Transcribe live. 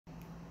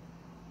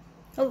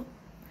Oh,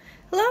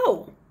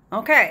 hello.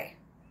 Okay.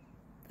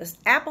 This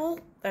apple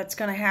that's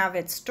going to have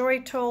its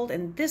story told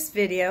in this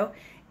video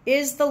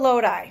is the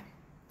Lodi.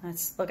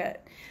 Let's look at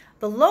it.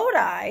 The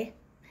Lodi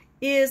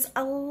is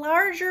a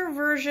larger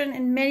version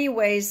in many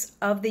ways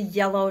of the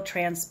yellow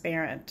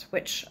transparent,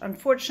 which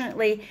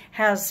unfortunately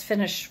has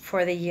finished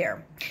for the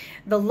year.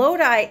 The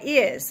Lodi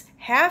is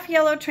half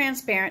yellow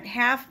transparent,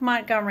 half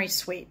Montgomery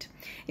sweet.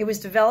 It was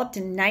developed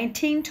in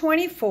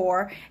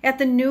 1924 at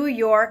the New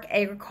York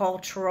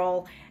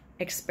Agricultural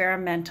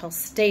Experimental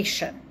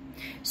Station.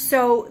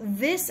 So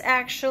this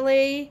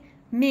actually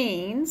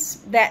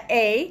means that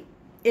A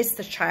is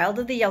the child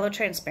of the yellow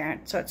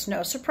transparent, so it's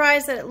no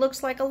surprise that it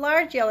looks like a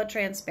large yellow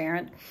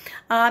transparent.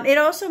 It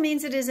also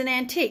means it is an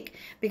antique,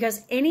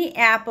 because any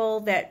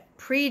apple that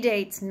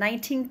predates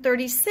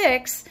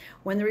 1936,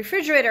 when the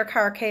refrigerator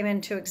car came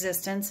into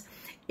existence,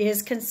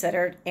 is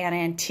considered an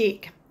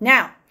antique.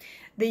 Now,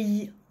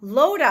 the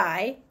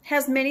Lodi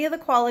has many of the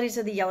qualities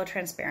of the yellow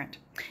transparent.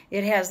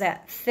 It has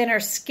that thinner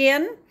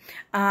skin.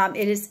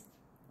 It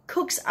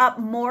cooks up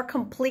more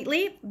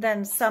completely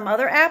than some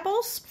other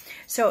apples,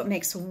 so it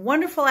makes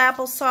wonderful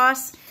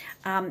applesauce.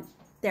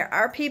 There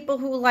are people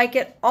who like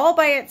it all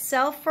by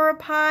itself for a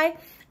pie.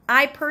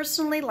 I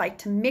personally like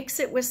to mix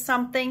it with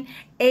something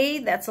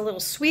that's a little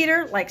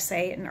sweeter, like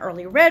say an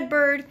early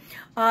redbird,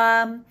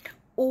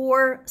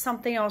 or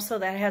something also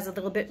that has a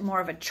little bit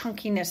more of a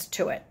chunkiness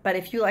to it. But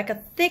if you like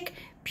a thick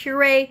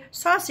puree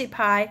saucy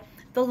pie,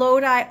 the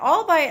Lodi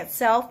all by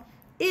itself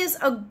is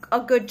a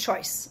good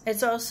choice.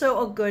 It's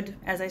also a good,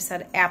 as I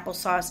said,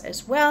 applesauce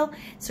as well.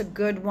 It's a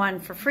good one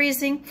for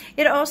freezing.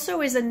 It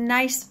also is a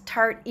nice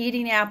tart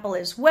eating apple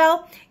as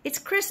well. It's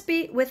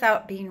crispy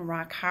without being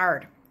rock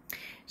hard.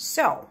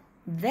 So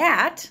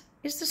that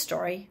is the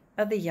story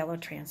of the yellow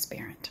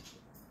transparent.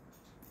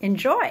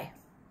 Enjoy.